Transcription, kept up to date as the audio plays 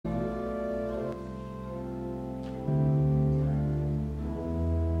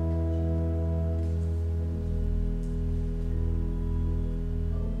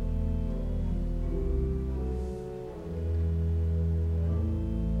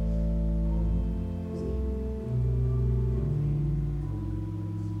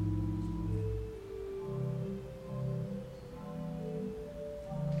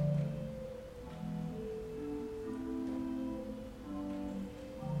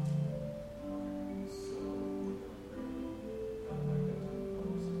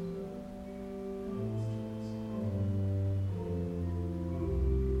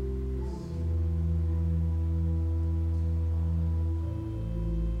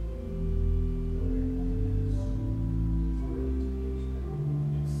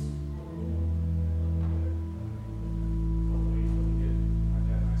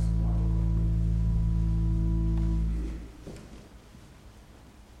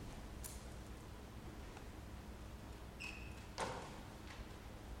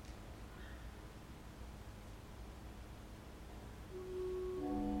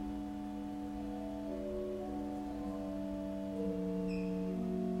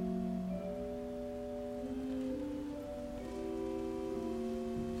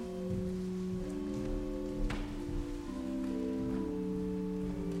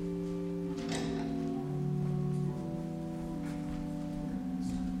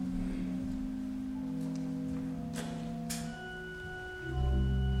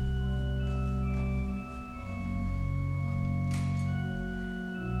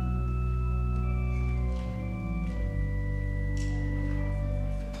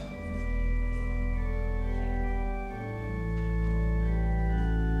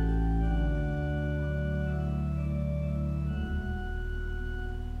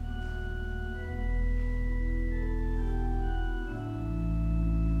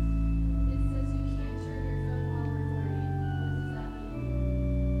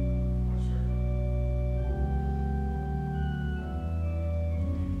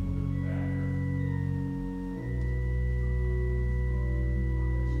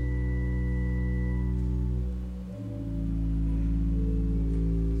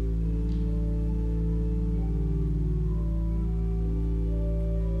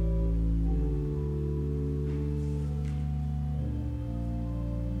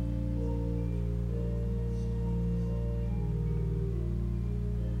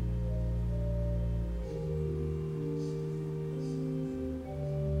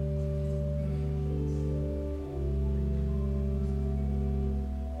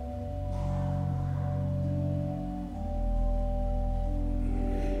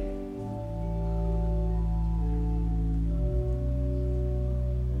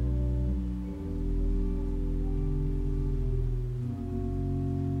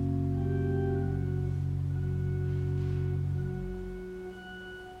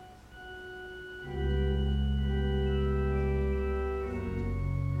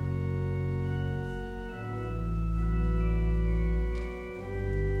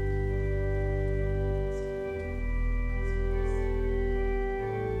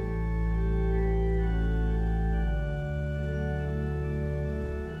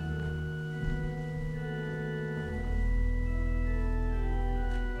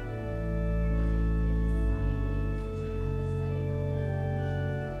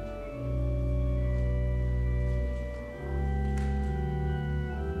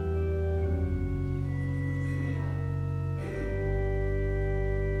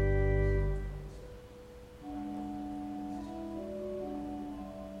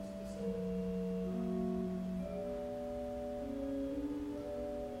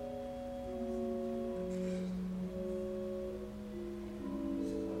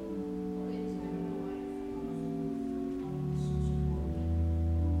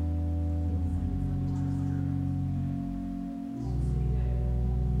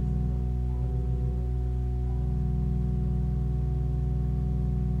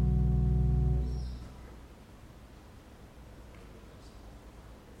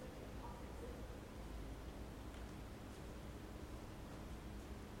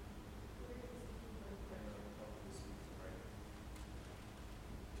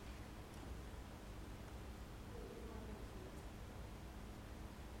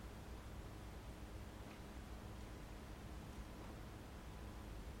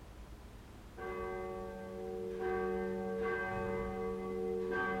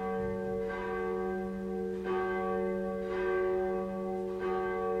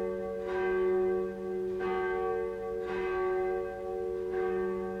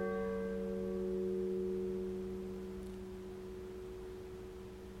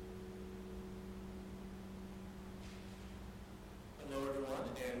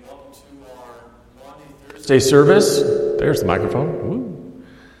Thursday service. There's the microphone. Woo.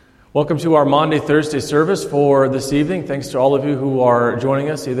 Welcome to our Maundy Thursday service for this evening. Thanks to all of you who are joining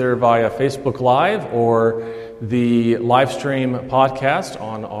us either via Facebook Live or the live stream podcast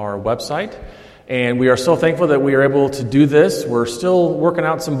on our website. And we are so thankful that we are able to do this. We're still working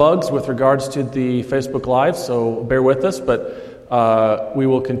out some bugs with regards to the Facebook Live, so bear with us, but we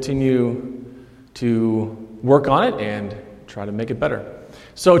will continue to work on it and try to make it better.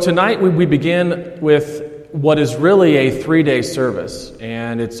 So tonight we begin with what is really a 3-day service,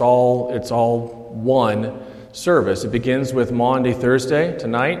 and it's all one service. It begins with Maundy Thursday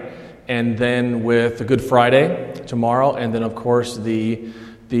tonight, and then with Good Friday tomorrow, and then of course the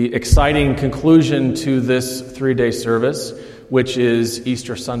exciting conclusion to this 3-day service, which is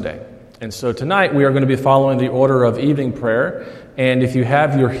Easter Sunday. And so tonight we are going to be following the order of evening prayer, and if you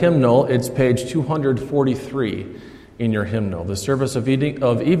have your hymnal, it's page 243 in your hymnal. The service of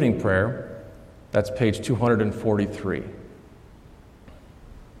evening prayer, that's page 243.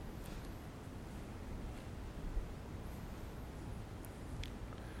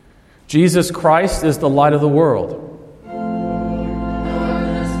 Jesus Christ is the light of the world.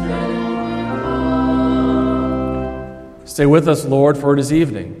 Stay with us, Lord, for it is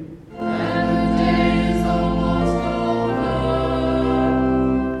evening.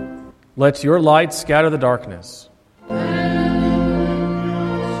 Let your light scatter the darkness.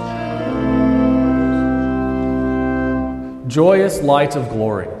 Joyous light of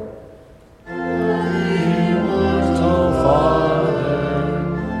glory.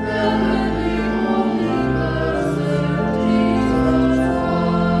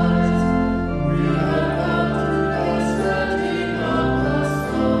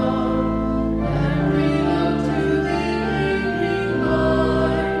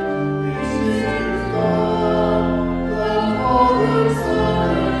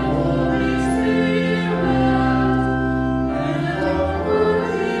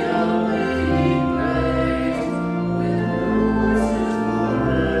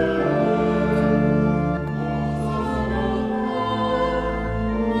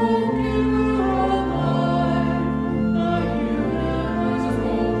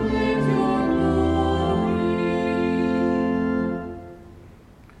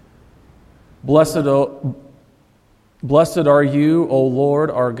 Blessed are you, O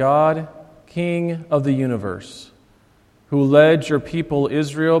Lord, our God, King of the universe, who led your people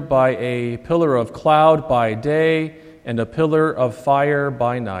Israel by a pillar of cloud by day and a pillar of fire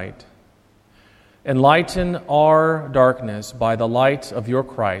by night. Enlighten our darkness by the light of your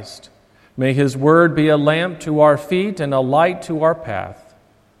Christ. May his word be a lamp to our feet and a light to our path.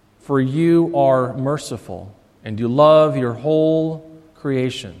 For you are merciful, and you love your whole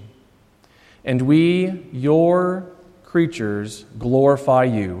creation. And we, your creatures, glorify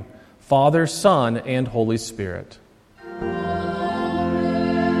you, Father, Son, and Holy Spirit.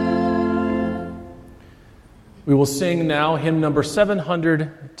 We will sing now hymn number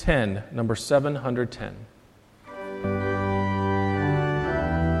 710, number 710. Lord, our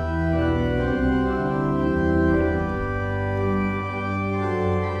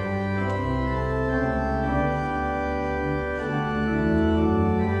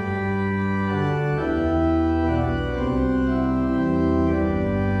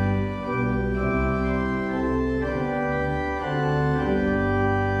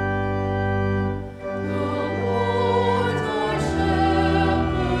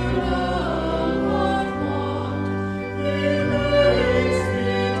shepherd,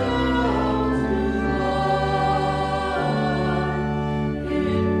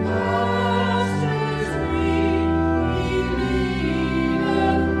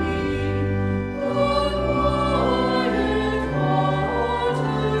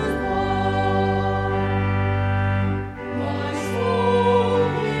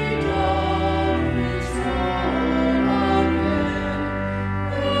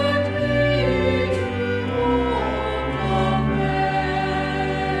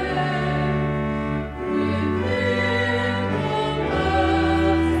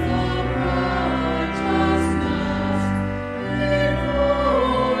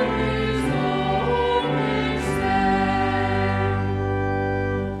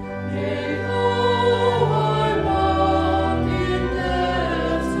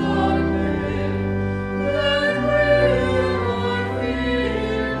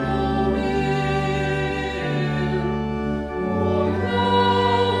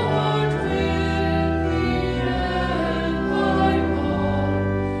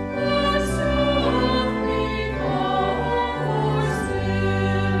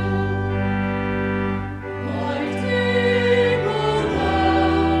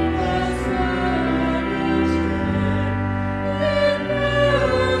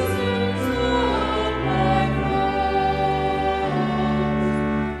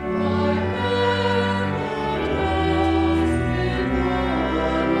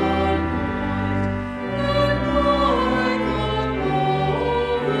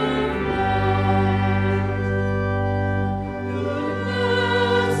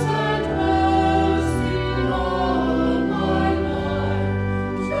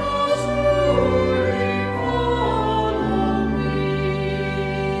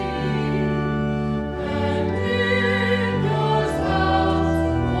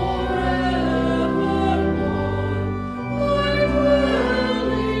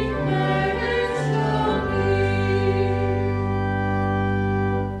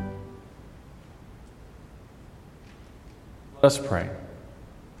 us pray.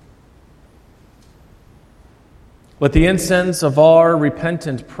 Let the incense of our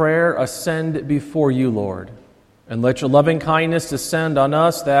repentant prayer ascend before you, Lord, and let your loving kindness descend on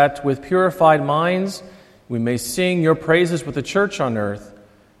us, that with purified minds we may sing your praises with the church on earth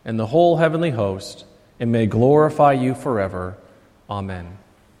and the whole heavenly host, and may glorify you forever. Amen.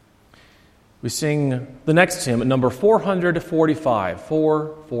 We sing the next hymn at number 445,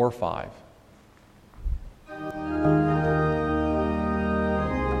 445.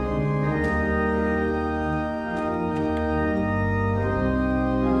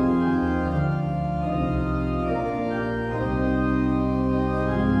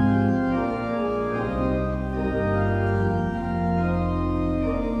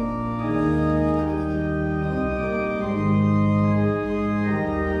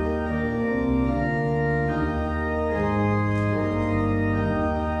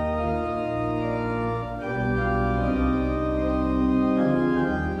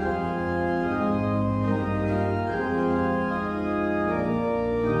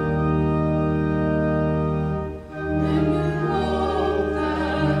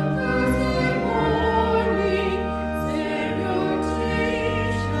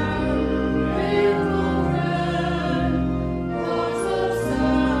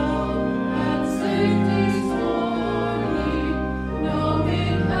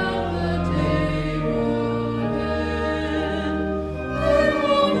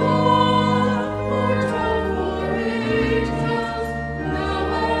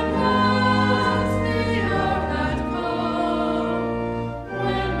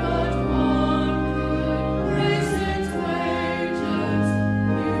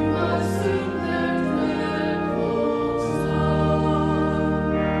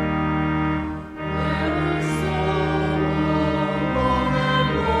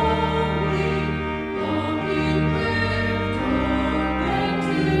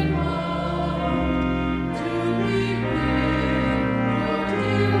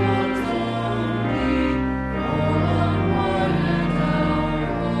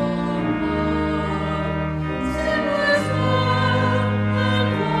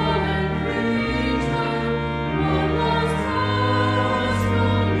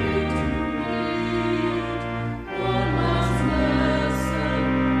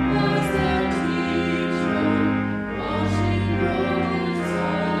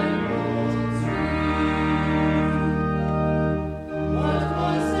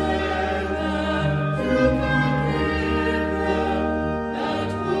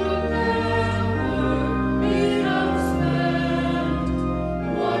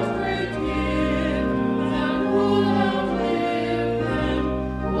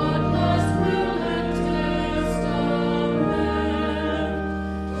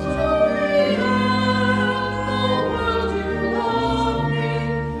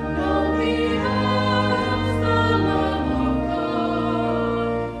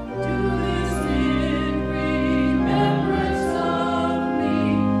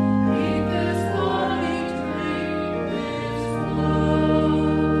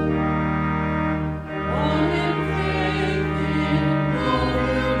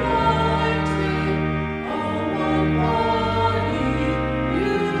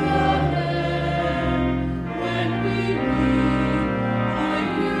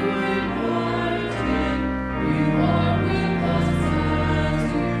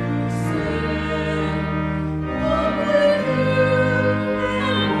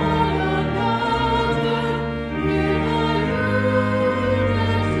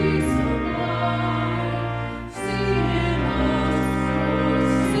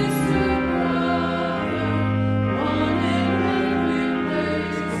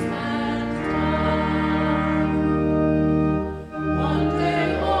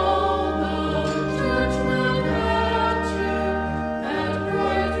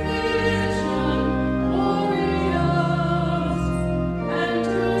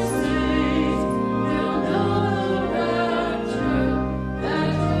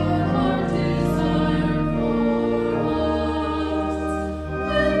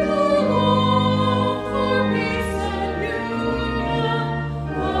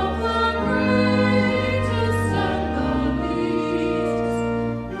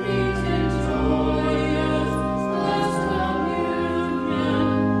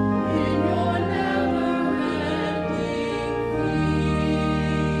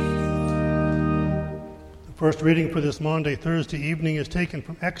 First reading for this Maundy Thursday evening is taken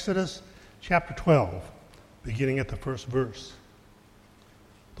from Exodus chapter 12, beginning at the first verse.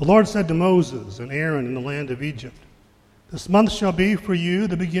 The Lord said to Moses and Aaron in the land of Egypt, "This month shall be for you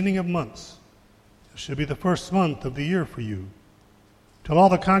the beginning of months. It shall be the first month of the year for you. Tell all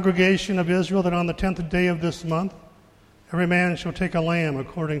the congregation of Israel that on the 10th day of this month, every man shall take a lamb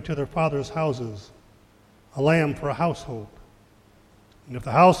according to their father's houses, a lamb for a household. And if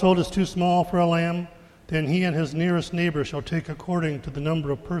the household is too small for a lamb, then he and his nearest neighbor shall take according to the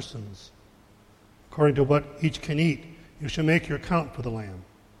number of persons. According to what each can eat, you shall make your count for the lamb.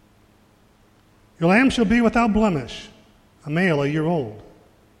 Your lamb shall be without blemish, a male 1 year old.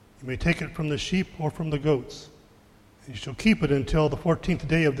 You may take it from the sheep or from the goats. And you shall keep it until the 14th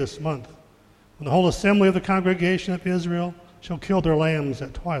day of this month, when the whole assembly of the congregation of Israel shall kill their lambs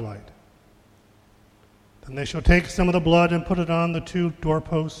at twilight. Then they shall take some of the blood and put it on the 2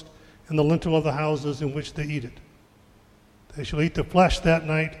 doorposts and the lintel of the houses in which they eat it. They shall eat the flesh that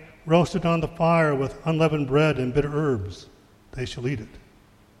night, roasted on the fire with unleavened bread and bitter herbs. They shall eat it.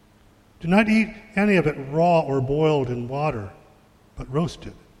 Do not eat any of it raw or boiled in water, but roast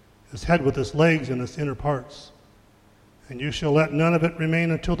it, its head with its legs and its inner parts. And you shall let none of it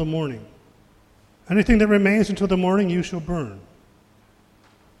remain until the morning. Anything that remains until the morning you shall burn.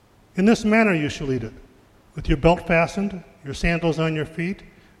 In this manner you shall eat it, with your belt fastened, your sandals on your feet,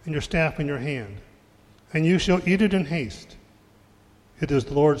 and your staff in your hand. And you shall eat it in haste. It is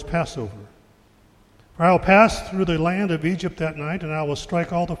the Lord's Passover. For I will pass through the land of Egypt that night, and I will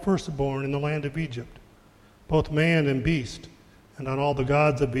strike all the firstborn in the land of Egypt, both man and beast, and on all the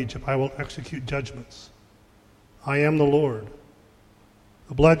gods of Egypt I will execute judgments. I am the Lord.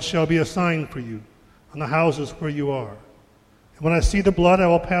 The blood shall be a sign for you on the houses where you are. And when I see the blood, I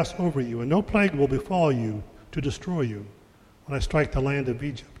will pass over you, and no plague will befall you to destroy you when I strike the land of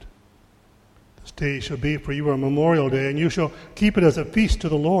Egypt. This day shall be for you a memorial day, and you shall keep it as a feast to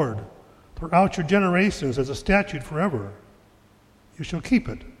the Lord throughout your generations, as a statute forever. You shall keep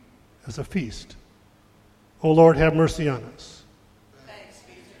it as a feast. O Lord, have mercy on us. Thanks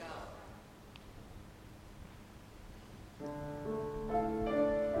be to God.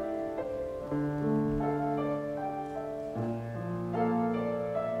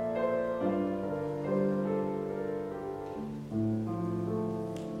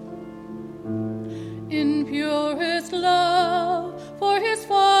 In purest love for his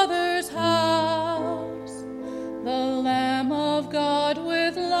Father's house, the Lamb of God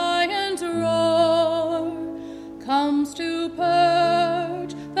with lion's roar comes to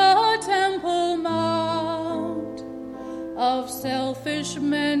purge the temple mount of selfish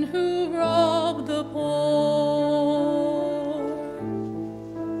men who rob the poor.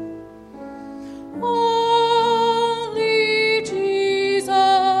 Holy Jesus,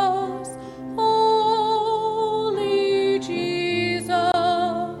 holy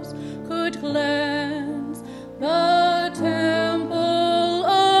Jesus, could cleanse the temple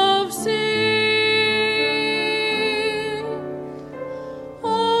of sin.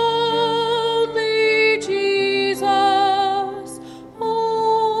 Holy Jesus,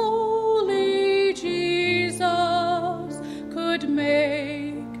 holy Jesus, could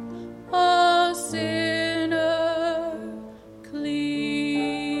make a sinner clean.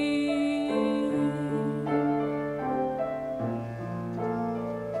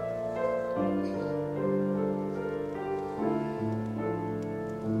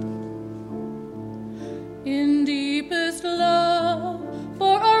 In deepest love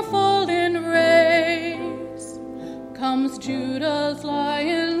for our fallen race comes Judah's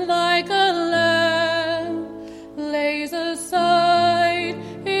lion like a lamb, lays aside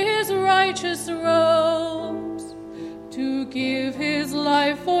his righteous robes to give his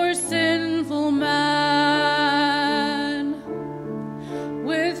life for sinful man.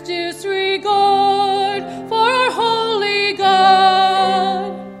 With disregard for our holy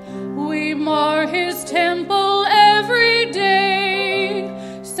God, we mar his temple every day.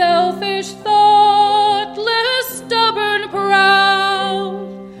 Selfish, thoughtless, stubborn, proud,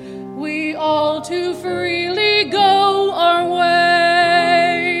 we all too freely go our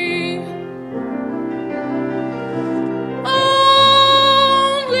way.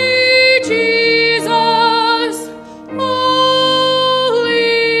 Only Jesus,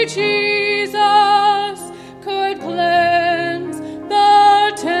 only Jesus could cleanse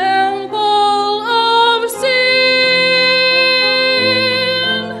the temple of sin.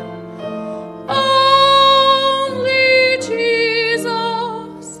 Only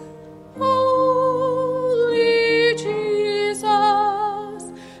Jesus, only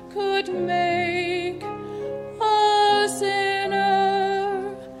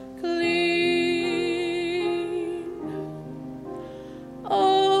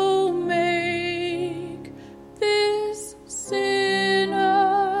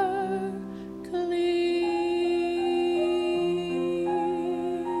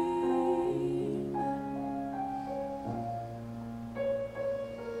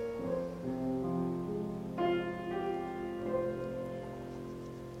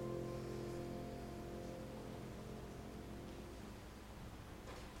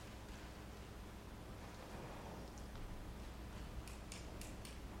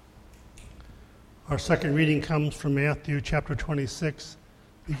Our second reading comes from Matthew chapter 26,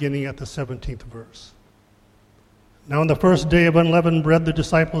 beginning at the 17th verse. Now on the first day of unleavened bread, the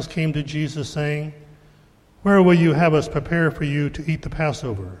disciples came to Jesus, saying, "Where will you have us prepare for you to eat the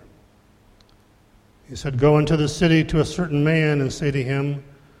Passover?" He said, "Go into the city to a certain man and say to him,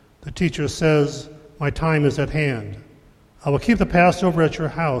 'The teacher says, my time is at hand. I will keep the Passover at your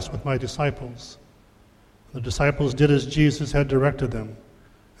house with my disciples.'" The disciples did as Jesus had directed them,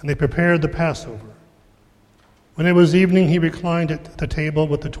 and they prepared the Passover. When it was evening, he reclined at the table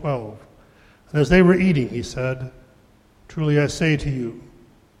with the 12. And as they were eating, he said, "Truly I say to you,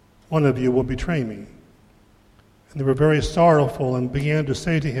 one of you will betray me." And they were very sorrowful and began to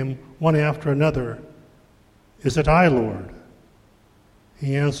say to him one after another, "Is it I, Lord?"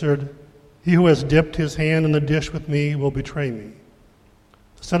 He answered, "He who has dipped his hand in the dish with me will betray me.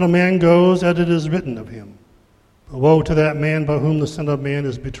 The Son of Man goes as it is written of him. But woe to that man by whom the Son of Man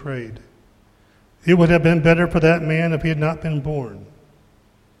is betrayed. It would have been better for that man if he had not been born."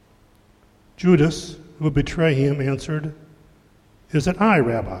 Judas, who would betray him, answered, "Is it I,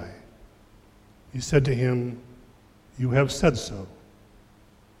 Rabbi?" He said to him, "You have said so."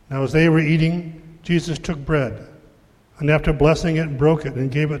 Now as they were eating, Jesus took bread, and after blessing it, broke it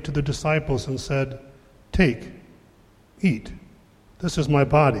and gave it to the disciples and said, "Take, eat, this is my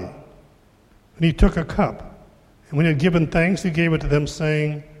body." And he took a cup, and when he had given thanks, he gave it to them,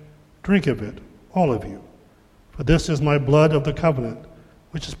 saying, "Drink of it, all of you, for this is my blood of the covenant,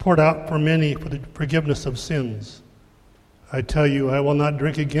 which is poured out for many for the forgiveness of sins. I tell you, I will not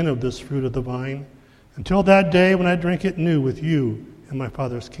drink again of this fruit of the vine until that day when I drink it new with you in my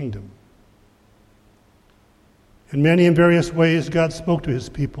Father's kingdom." In many and various ways, God spoke to his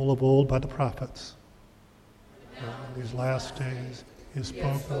people of old by the prophets. In these last days, he has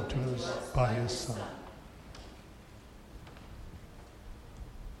spoken to us by his Son.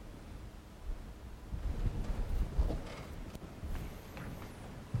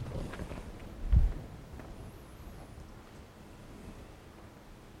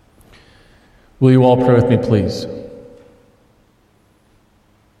 Will you all pray with me, please?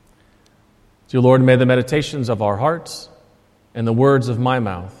 Dear Lord, may the meditations of our hearts and the words of my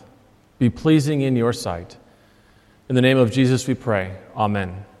mouth be pleasing in your sight. In the name of Jesus we pray.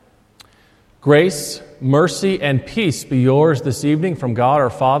 Amen. Grace, mercy, and peace be yours this evening from God our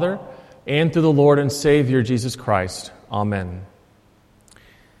Father and through the Lord and Savior Jesus Christ. Amen.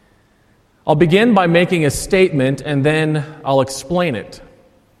 I'll begin by making a statement and then I'll explain it.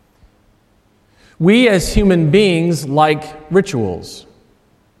 We as human beings like rituals.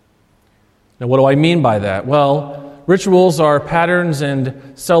 Now, what do I mean by that? Well, rituals are patterns and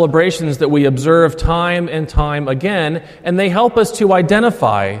celebrations that we observe time and time again, and they help us to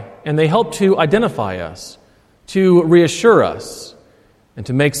identify, and they help to identify us, to reassure us, and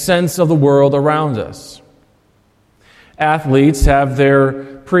to make sense of the world around us. Athletes have their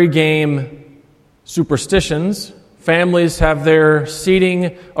pregame superstitions. Families have their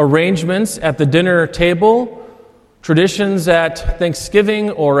seating arrangements at the dinner table, traditions at Thanksgiving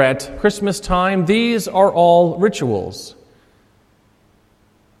or at Christmas time. These are all rituals.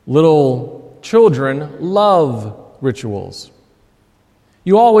 Little children love rituals.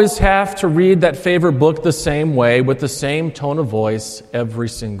 You always have to read that favorite book the same way with the same tone of voice every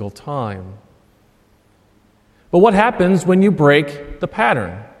single time. But what happens when you break the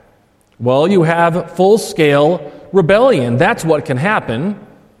pattern? Well, you have full-scale rebellion. That's what can happen.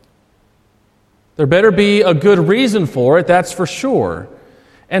 There better be a good reason for it, that's for sure.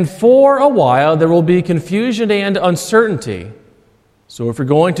 And for a while, there will be confusion and uncertainty. So if you're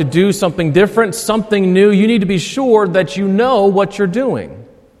going to do something different, something new, you need to be sure that you know what you're doing.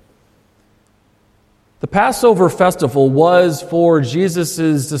 The Passover festival was for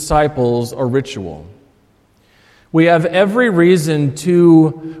Jesus' disciples a ritual. We have every reason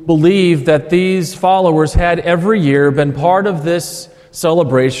to believe that these followers had every year been part of this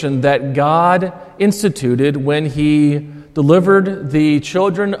celebration that God instituted when he delivered the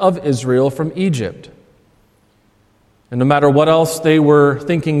children of Israel from Egypt. And no matter what else they were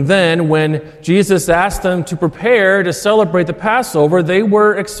thinking then, when Jesus asked them to prepare to celebrate the Passover, they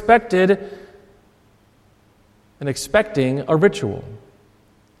were expecting a ritual.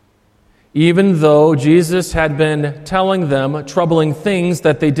 Even though Jesus had been telling them troubling things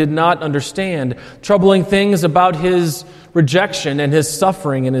that they did not understand, troubling things about his rejection and his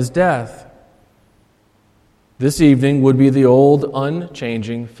suffering and his death. This evening would be the old,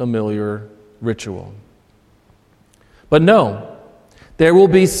 unchanging, familiar ritual. But no, there will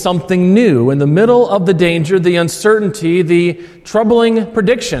be something new in the middle of the danger, the uncertainty, the troubling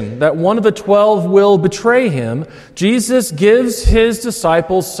prediction that one of the 12 will betray him. Jesus gives his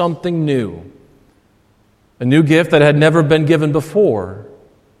disciples something new, a new gift that had never been given before,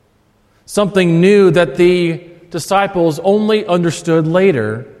 something new that the disciples only understood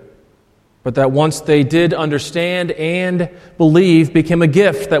later, but that once they did understand and believe, became a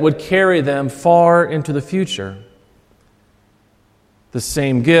gift that would carry them far into the future. The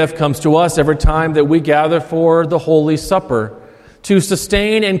same gift comes to us every time that we gather for the Holy Supper, to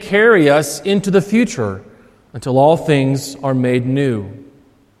sustain and carry us into the future until all things are made new.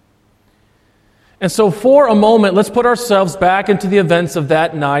 And so for a moment, let's put ourselves back into the events of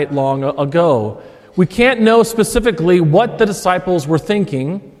that night long ago. We can't know specifically what the disciples were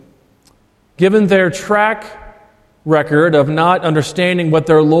thinking, given their track record of not understanding what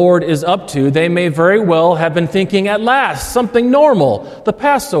their Lord is up to. They may very well have been thinking, at last, something normal, the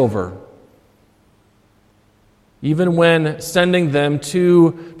Passover. Even when sending them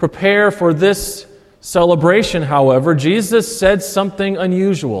to prepare for this celebration, however, Jesus said something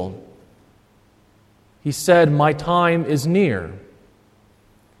unusual. He said, "My time is near."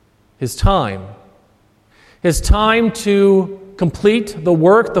 His time. His time to complete the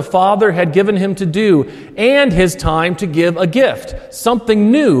work the Father had given him to do, and his time to give a gift,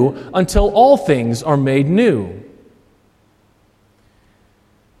 something new until all things are made new.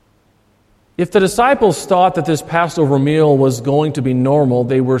 If the disciples thought that this Passover meal was going to be normal,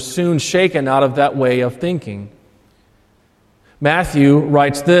 they were soon shaken out of that way of thinking. Matthew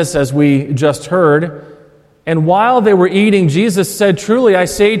writes this, as we just heard, "And while they were eating, Jesus said, 'Truly I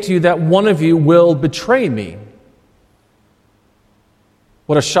say to you that one of you will betray me.'"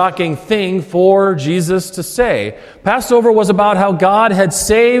 What a shocking thing for Jesus to say. Passover was about how God had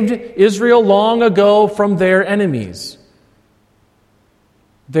saved Israel long ago from their enemies.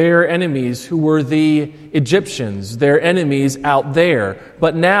 Their enemies who were the Egyptians, their enemies out there.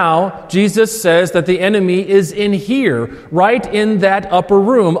 But now Jesus says that the enemy is in here, right in that upper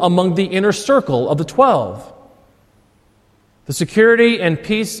room among the inner circle of the 12. The security and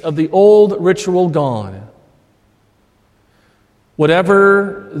peace of the old ritual gone.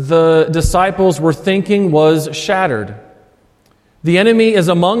 Whatever the disciples were thinking was shattered. The enemy is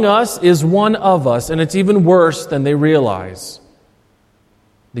among us, is one of us, and it's even worse than they realize.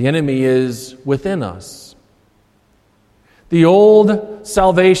 The enemy is within us. The old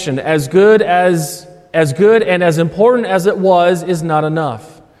salvation, as good and as important as it was, is not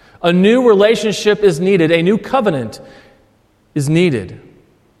enough. A new relationship is needed. A new covenant is needed.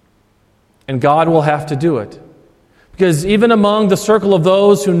 And God will have to do it. Because even among the circle of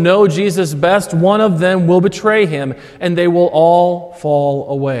those who know Jesus best, one of them will betray him, and they will all fall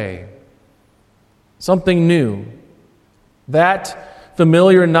away. Something new. That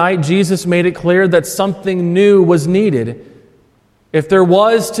familiar night, Jesus made it clear that something new was needed. If there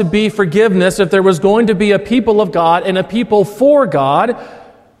was to be forgiveness, if there was going to be a people of God and a people for God,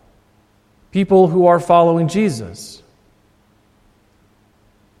 people who are following Jesus.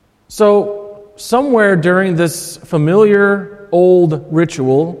 So, somewhere during this familiar old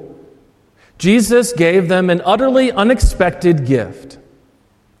ritual, Jesus gave them an utterly unexpected gift.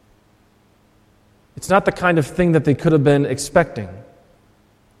 It's not the kind of thing that they could have been expecting.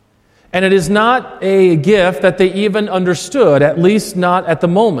 And it is not a gift that they even understood, at least not at the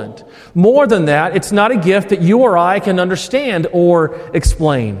moment. More than that, it's not a gift that you or I can understand or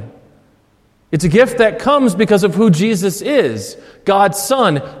explain. It's a gift that comes because of who Jesus is, God's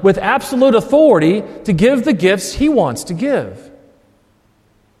Son, with absolute authority to give the gifts He wants to give.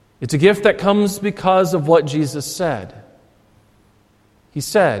 It's a gift that comes because of what Jesus said. He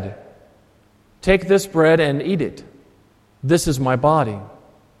said, "Take this bread and eat it. This is my body."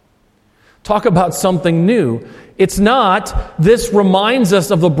 Talk about something new. It's not, this reminds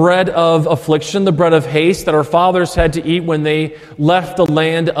us of the bread of affliction, the bread of haste that our fathers had to eat when they left the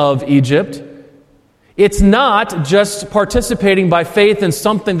land of Egypt. It's not just participating by faith in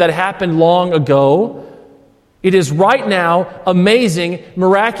something that happened long ago. It is right now, amazing,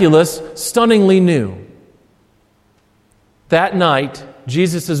 miraculous, stunningly new. That night,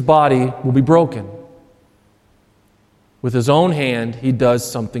 Jesus' body will be broken. With His own hand, He does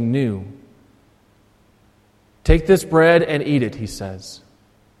something new. "Take this bread and eat it," He says.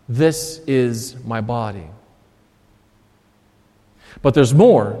 "This is my body." But there's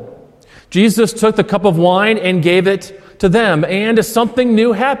more. Jesus took the cup of wine and gave it to them, and something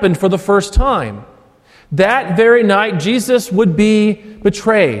new happened for the first time. That very night, Jesus would be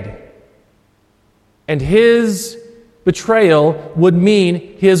betrayed. And His betrayal would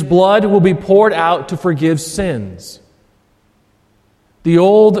mean His blood will be poured out to forgive sins. The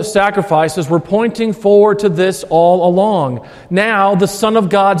old sacrifices were pointing forward to this all along. Now, the Son of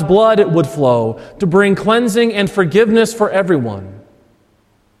God's blood would flow to bring cleansing and forgiveness for everyone.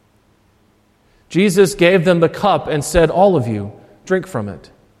 Jesus gave them the cup and said, "All of you, drink from it.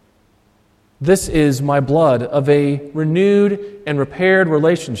 This is my blood of a renewed and repaired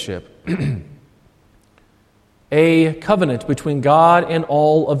relationship, a covenant between God and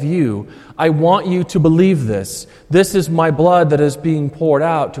all of you. I want you to believe this. This is my blood that is being poured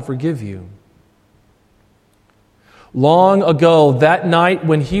out to forgive you." Long ago, that night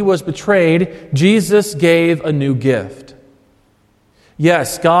when he was betrayed, Jesus gave a new gift.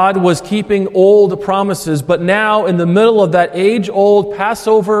 Yes, God was keeping old promises, but now in the middle of that age-old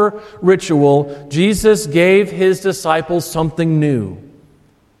Passover ritual, Jesus gave his disciples something new.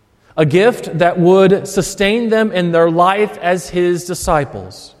 A gift that would sustain them in their life as his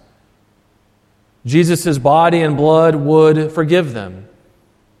disciples. Jesus' body and blood would forgive them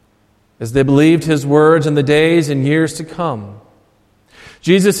as they believed his words in the days and years to come.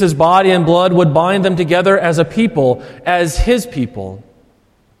 Jesus' body and blood would bind them together as a people, as his people.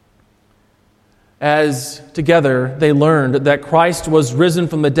 As together they learned that Christ was risen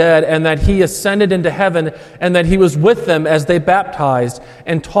from the dead and that he ascended into heaven and that he was with them as they baptized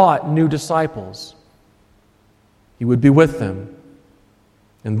and taught new disciples. He would be with them.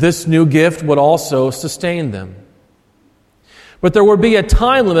 And this new gift would also sustain them. But there would be a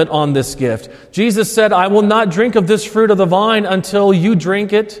time limit on this gift. Jesus said, "I will not drink of this fruit of the vine until you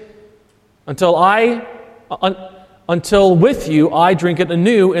drink it, until with you I drink it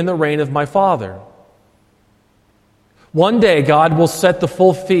anew in the reign of my Father." One day God will set the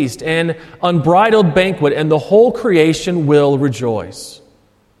full feast and unbridled banquet, and the whole creation will rejoice.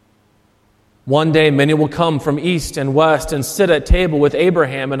 One day many will come from east and west and sit at table with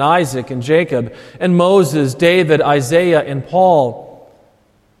Abraham and Isaac and Jacob and Moses, David, Isaiah and Paul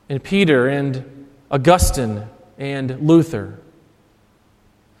and Peter and Augustine and Luther.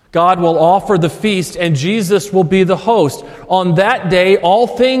 God will offer the feast and Jesus will be the host. On that day all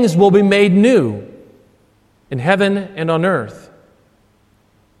things will be made new in heaven and on earth.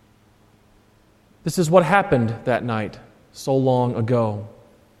 This is what happened that night so long ago.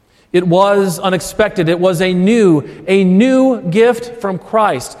 It was unexpected. It was a new gift from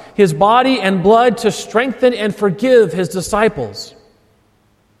Christ, his body and blood to strengthen and forgive his disciples,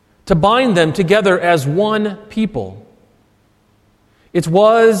 to bind them together as one people. It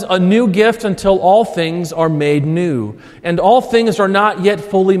was a new gift until all things are made new, and all things are not yet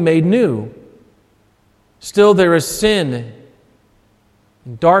fully made new. Still there is sin,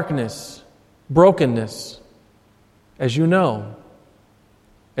 and darkness, brokenness, as you know,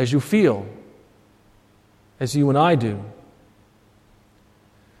 as you feel, as you and I do.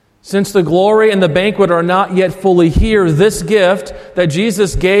 Since the glory and the banquet are not yet fully here, this gift that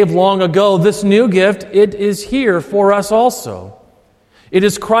Jesus gave long ago, this new gift, it is here for us also. It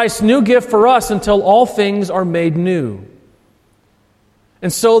is Christ's new gift for us until all things are made new.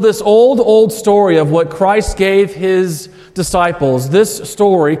 And so this old story of what Christ gave his disciples, this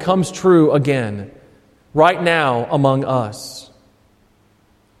story comes true again, right now among us.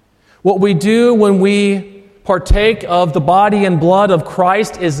 What we do when we partake of the body and blood of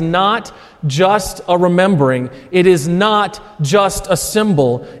Christ is not just a remembering. It is not just a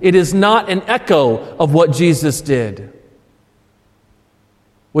symbol. It is not an echo of what Jesus did.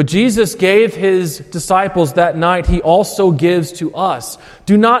 What Jesus gave his disciples that night, he also gives to us.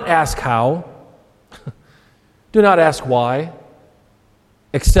 Do not ask how. Do not ask why.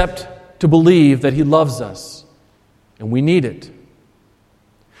 Except to believe that he loves us. And we need it.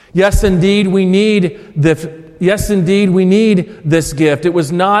 Yes, indeed, we need this gift. It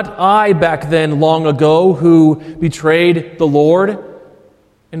was not I back then, long ago, who betrayed the Lord.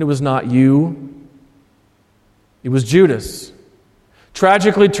 And it was not you. It was Judas,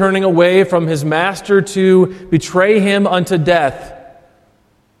 tragically turning away from his master to betray him unto death.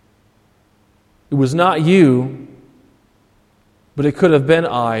 It was not you, but it could have been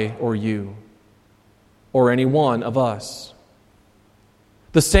I or you, or any one of us.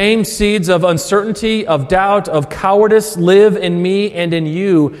 The same seeds of uncertainty, of doubt, of cowardice live in me and in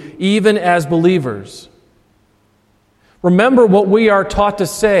you, even as believers. Remember what we are taught to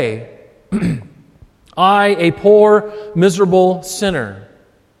say. I, a poor, miserable sinner.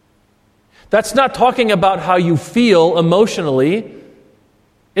 That's not talking about how you feel emotionally.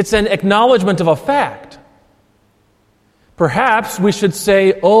 It's an acknowledgement of a fact. Perhaps we should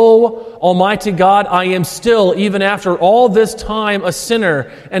say, "Oh, Almighty God, I am still, even after all this time, a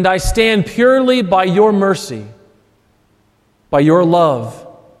sinner, and I stand purely by your mercy, by your love,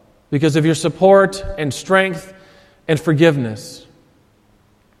 because of your support and strength and forgiveness.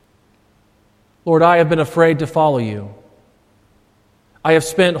 Lord, I have been afraid to follow you. I have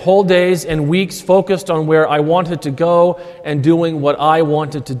spent whole days and weeks focused on where I wanted to go and doing what I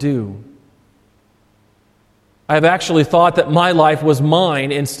wanted to do. I have actually thought that my life was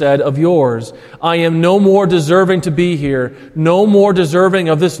mine instead of yours. I am no more deserving to be here, no more deserving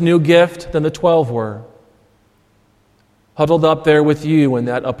of this new gift than the 12 were, huddled up there with you in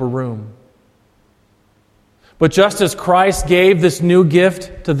that upper room. But just as Christ gave this new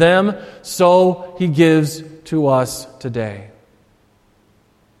gift to them, so he gives to us today.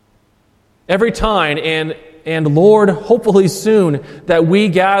 Every time, and Lord, hopefully soon, that we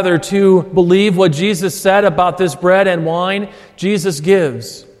gather to believe what Jesus said about this bread and wine, Jesus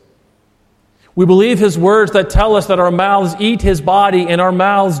gives. We believe his words that tell us that our mouths eat his body and our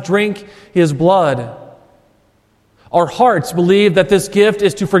mouths drink his blood. Our hearts believe that this gift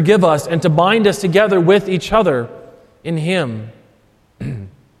is to forgive us and to bind us together with each other in him.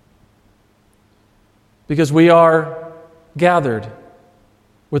 Because we are gathered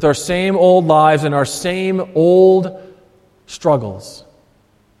with our same old lives and our same old struggles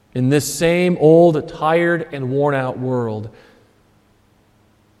in this same old, tired, and worn-out world.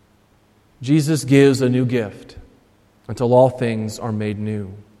 Jesus gives a new gift until all things are made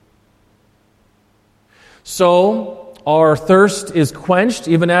new. So, our thirst is quenched,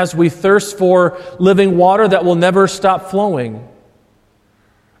 even as we thirst for living water that will never stop flowing.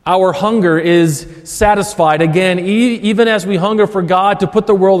 Our hunger is satisfied again, even as we hunger for God to put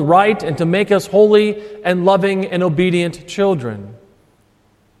the world right and to make us holy and loving and obedient children.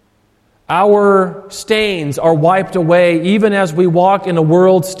 Our stains are wiped away, even as we walk in a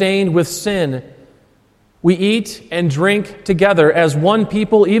world stained with sin. We eat and drink together as one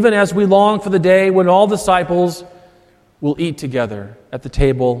people, even as we long for the day when all disciples will eat together at the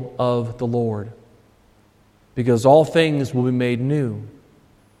table of the Lord, because all things will be made new.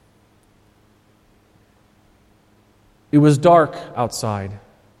 It was dark outside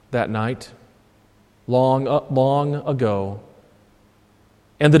that night, long ago,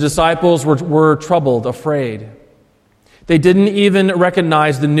 and the disciples were troubled, afraid. They didn't even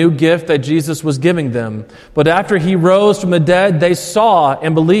recognize the new gift that Jesus was giving them. But after he rose from the dead, they saw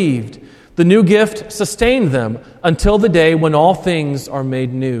and believed. The new gift sustained them until the day when all things are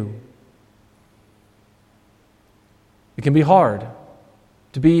made new. It can be hard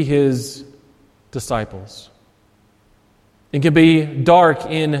to be his disciples. It can be dark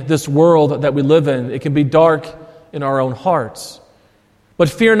in this world that we live in. It can be dark in our own hearts. But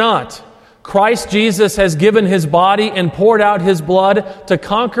fear not. Christ Jesus has given his body and poured out his blood to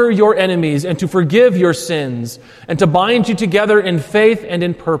conquer your enemies and to forgive your sins and to bind you together in faith and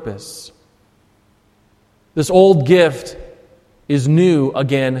in purpose. This old gift is new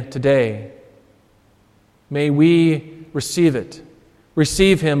again today. May we receive it.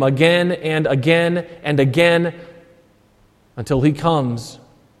 Receive him again and again and again until he comes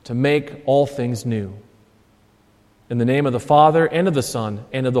to make all things new. In the name of the Father, and of the Son,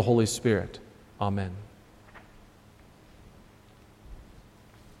 and of the Holy Spirit. Amen.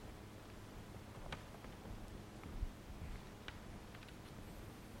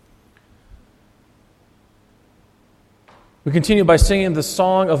 We continue by singing the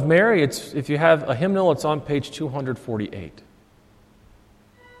Song of Mary. If you have a hymnal, it's on page 248.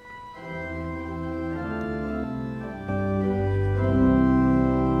 Yeah.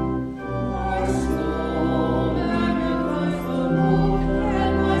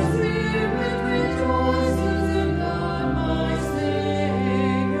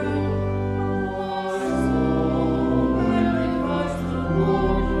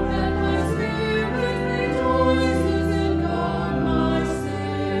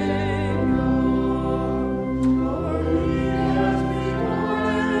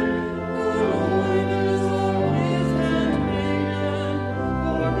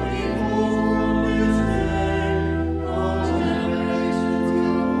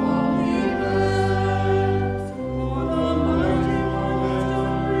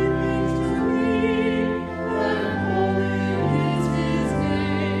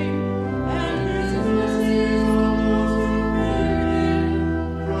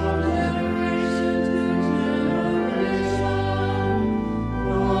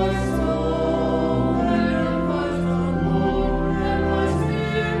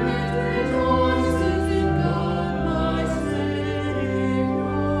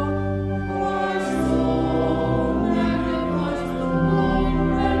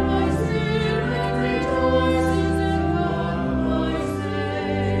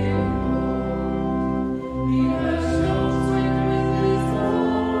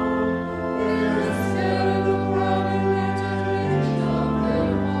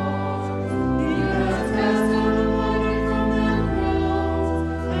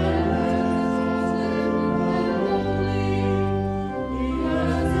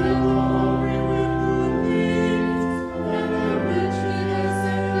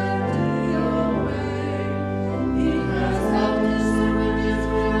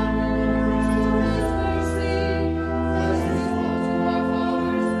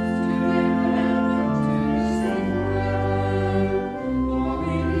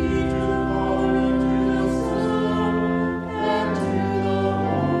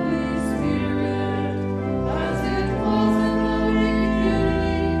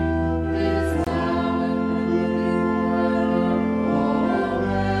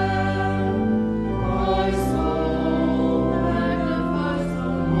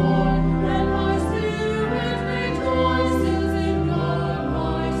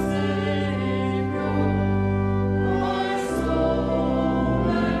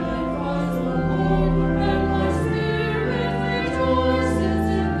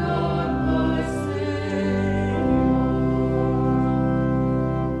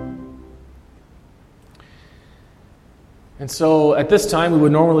 And so at this time, we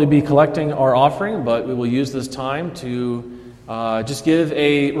would normally be collecting our offering, but we will use this time to just give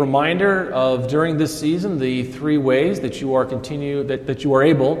a reminder of, during this season, the three ways that you are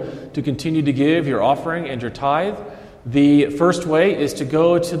able to continue to give your offering and your tithe. The first way is to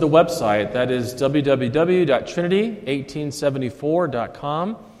go to the website. That is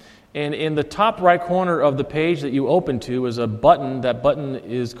www.trinity1874.com. And in the top right corner of the page that you open to is a button. That button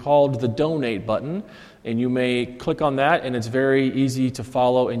is called the Donate button. And you may click on that, and it's very easy to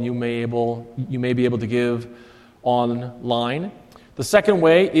follow, and you may be able to give online. The second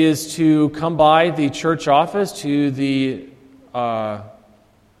way is to come by the church office to the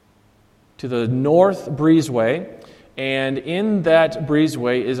north breezeway, and in that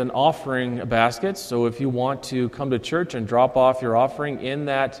breezeway is an offering basket. So if you want to come to church and drop off your offering in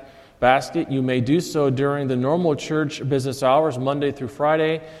that basket, you may do so during the normal church business hours, Monday through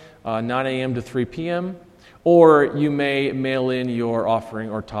Friday, 9 a.m. to 3 p.m., or you may mail in your offering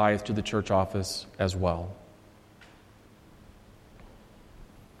or tithe to the church office as well.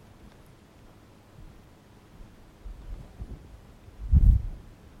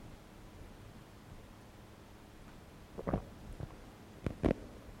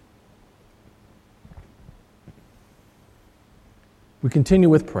 We continue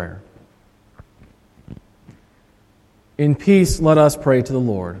with prayer. In peace, let us pray to the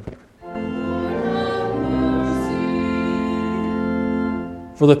Lord.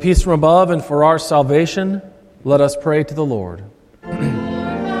 For the peace from above and for our salvation, let us pray to the Lord.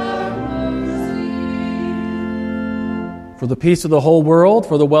 For the peace of the whole world,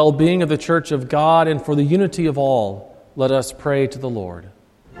 for the well-being of the Church of God, and for the unity of all, let us pray to the Lord.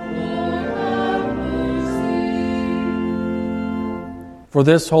 For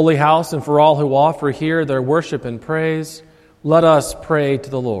this holy house and for all who offer here their worship and praise, let us pray to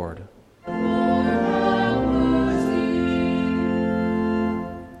the Lord.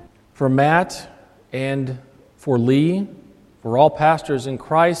 For Matt and for Lee, for all pastors in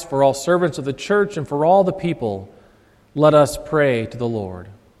Christ, for all servants of the church, and for all the people, let us pray to the Lord.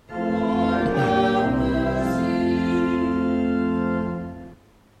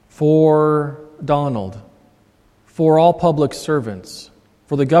 For Donald, for all public servants,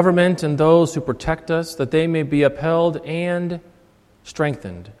 for the government and those who protect us, that they may be upheld and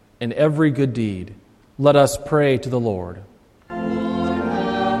strengthened in every good deed, let us pray to the Lord.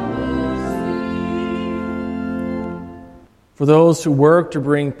 For those who work to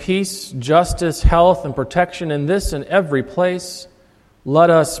bring peace, justice, health, and protection in this and every place, let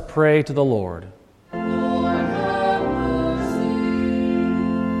us pray to the Lord.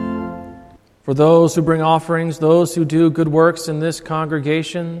 For those who bring offerings, those who do good works in this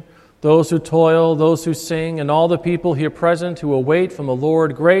congregation, those who toil, those who sing, and all the people here present who await from the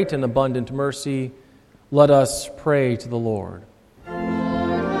Lord great and abundant mercy, let us pray to the Lord.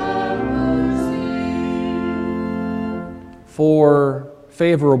 For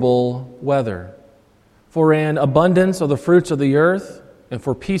favorable weather, for an abundance of the fruits of the earth, and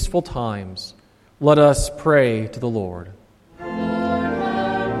for peaceful times, let us pray to the Lord.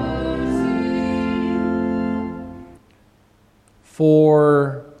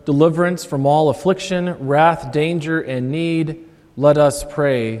 For deliverance from all affliction, wrath, danger, and need, let us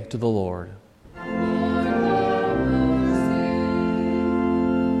pray to the Lord.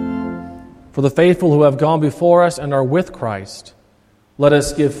 For the faithful who have gone before us and are with Christ, let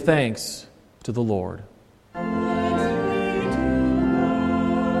us give thanks to the Lord.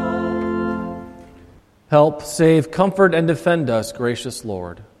 Help, save, comfort, and defend us, gracious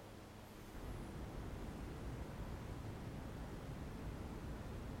Lord.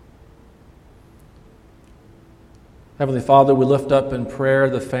 Heavenly Father, we lift up in prayer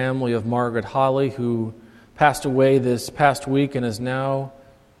the family of Margaret Holly, who passed away this past week and is now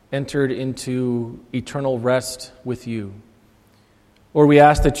entered into eternal rest with you. Lord, we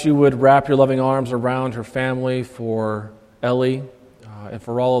ask that you would wrap your loving arms around her family, for Ellie, and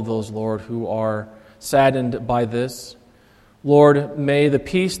for all of those, Lord, who are saddened by this. Lord, may the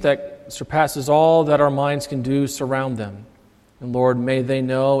peace that surpasses all that our minds can do surround them. And Lord, may they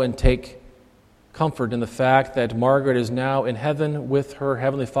know and take comfort in the fact that Margaret is now in heaven with her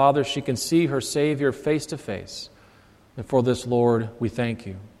Heavenly Father. She can see her Savior face to face. And for this, Lord, we thank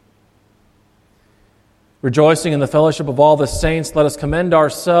you. Rejoicing in the fellowship of all the saints, let us commend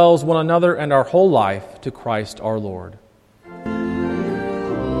ourselves, one another, and our whole life to Christ our Lord.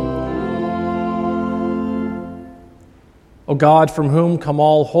 O God, from whom come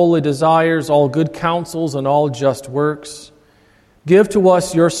all holy desires, all good counsels, and all just works, give to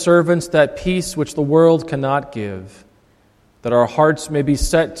us, your servants, that peace which the world cannot give. that our hearts may be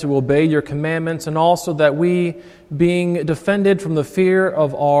set to obey your commandments, and also that we, being defended from the fear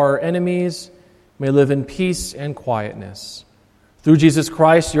of our enemies, may live in peace and quietness. Through Jesus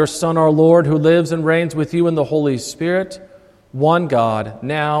Christ, your Son, our Lord, who lives and reigns with you in the Holy Spirit, one God,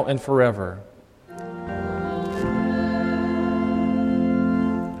 now and forever.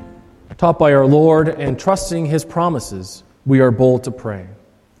 Taught by our Lord and trusting his promises, we are bold to pray.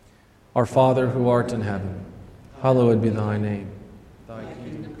 Our Father, who art in heaven, hallowed be thy name. Thy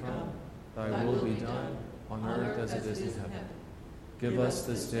kingdom come, thy will be done, on earth as it is in heaven. Give us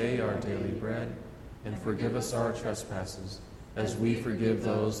this day our daily bread, and forgive us our trespasses, as we forgive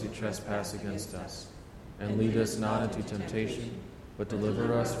those who trespass against us. And lead us not into temptation, but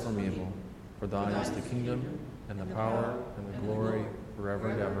deliver us from evil. For thine is the kingdom, and the power, and the glory,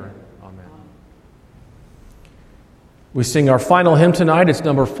 forever and ever. Amen. We sing our final hymn tonight. It's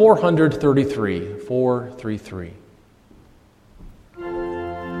number 433, 433.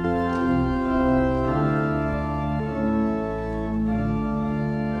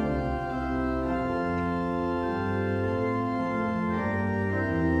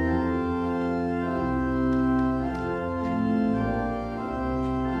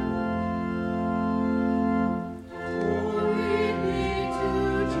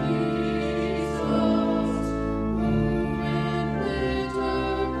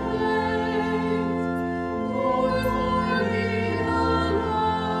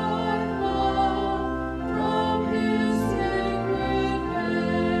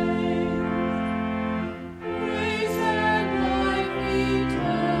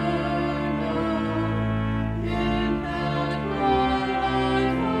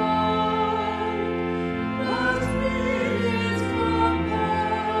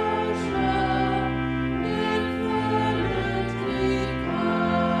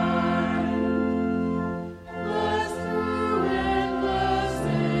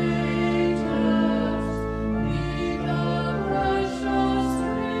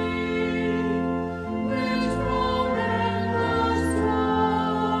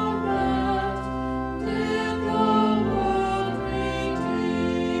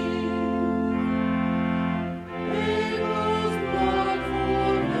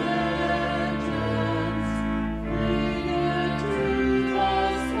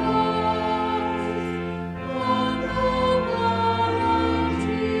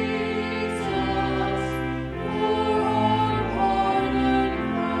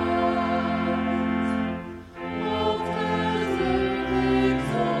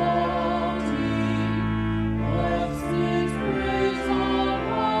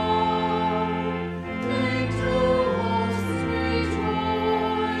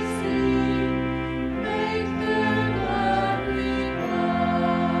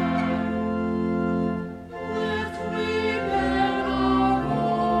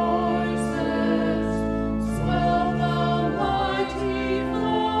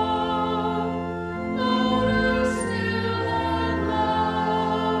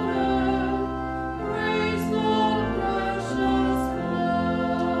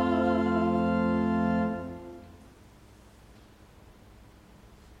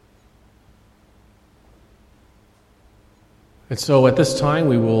 And so at this time,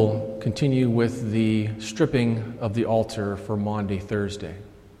 we will continue with the stripping of the altar for Maundy Thursday.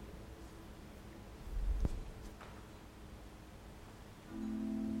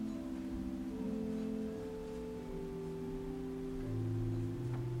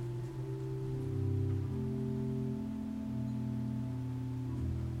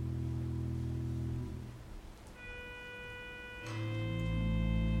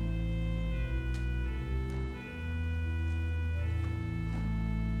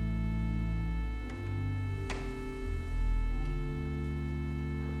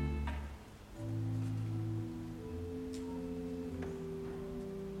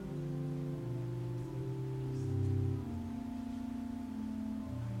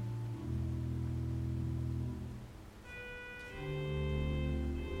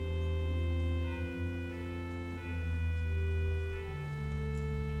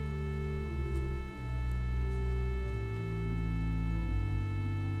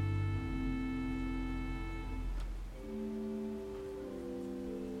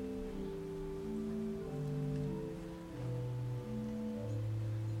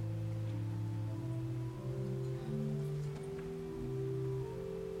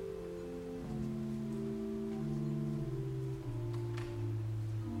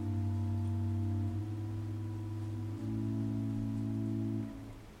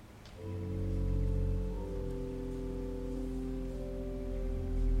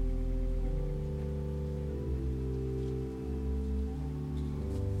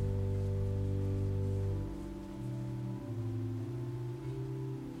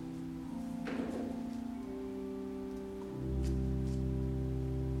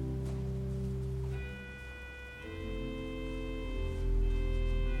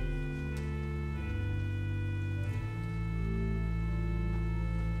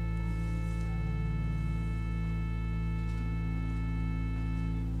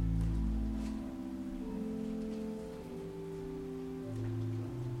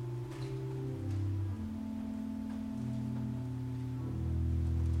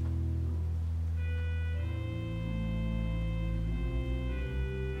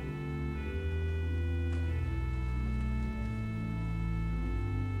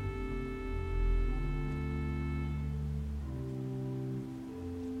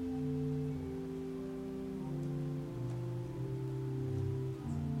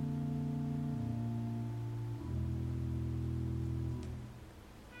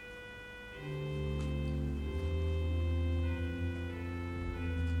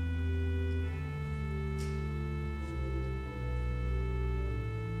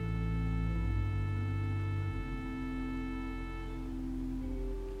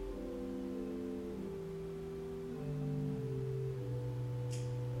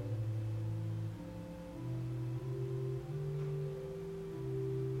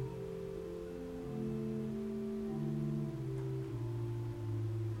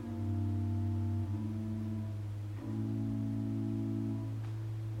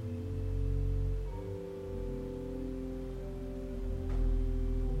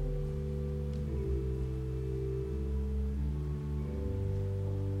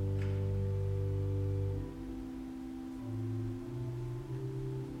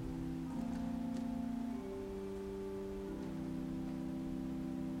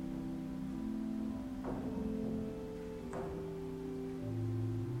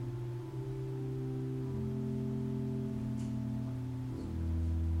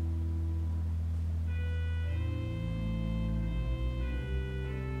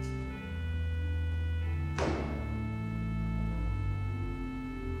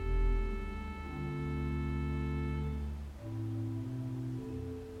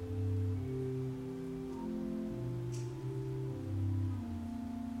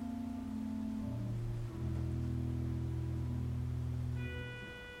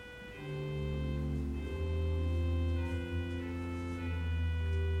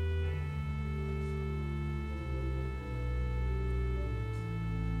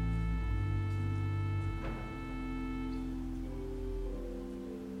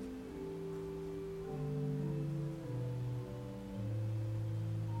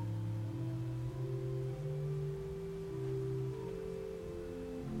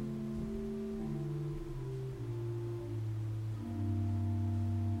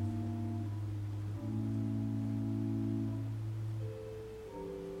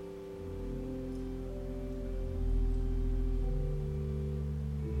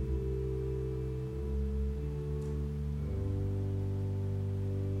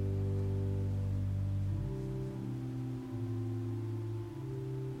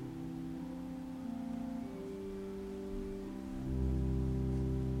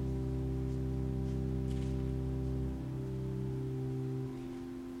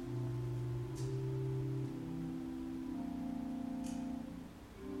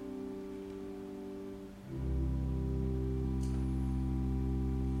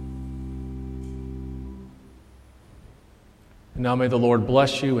 Now may the Lord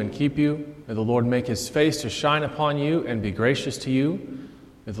bless you and keep you. May the Lord make his face to shine upon you and be gracious to you.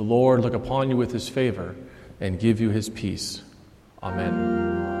 May the Lord look upon you with his favor and give you his peace.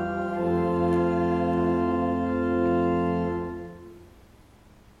 Amen.